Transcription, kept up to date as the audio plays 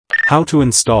How to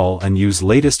install and use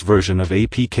latest version of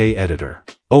APK Editor.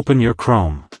 Open your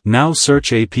Chrome. Now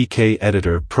search APK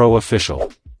Editor Pro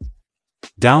Official.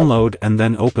 Download and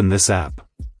then open this app.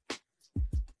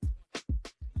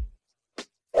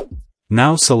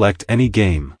 Now select any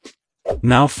game.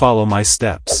 Now follow my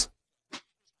steps.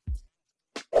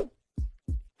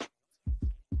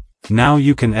 Now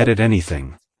you can edit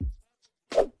anything.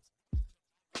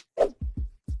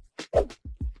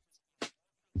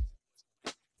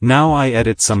 Now I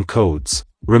edit some codes.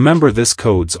 Remember, this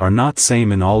codes are not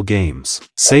same in all games.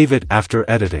 Save it after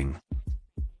editing.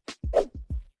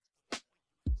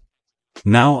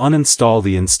 Now uninstall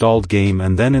the installed game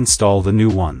and then install the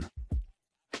new one.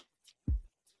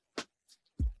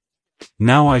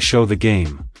 Now I show the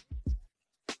game.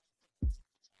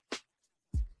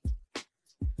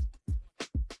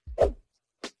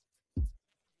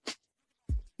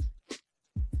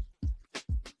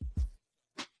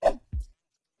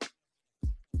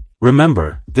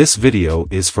 Remember, this video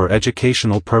is for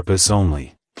educational purpose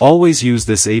only. Always use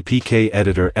this APK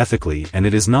editor ethically, and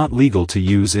it is not legal to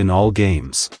use in all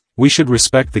games. We should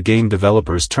respect the game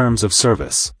developers' terms of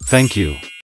service. Thank you.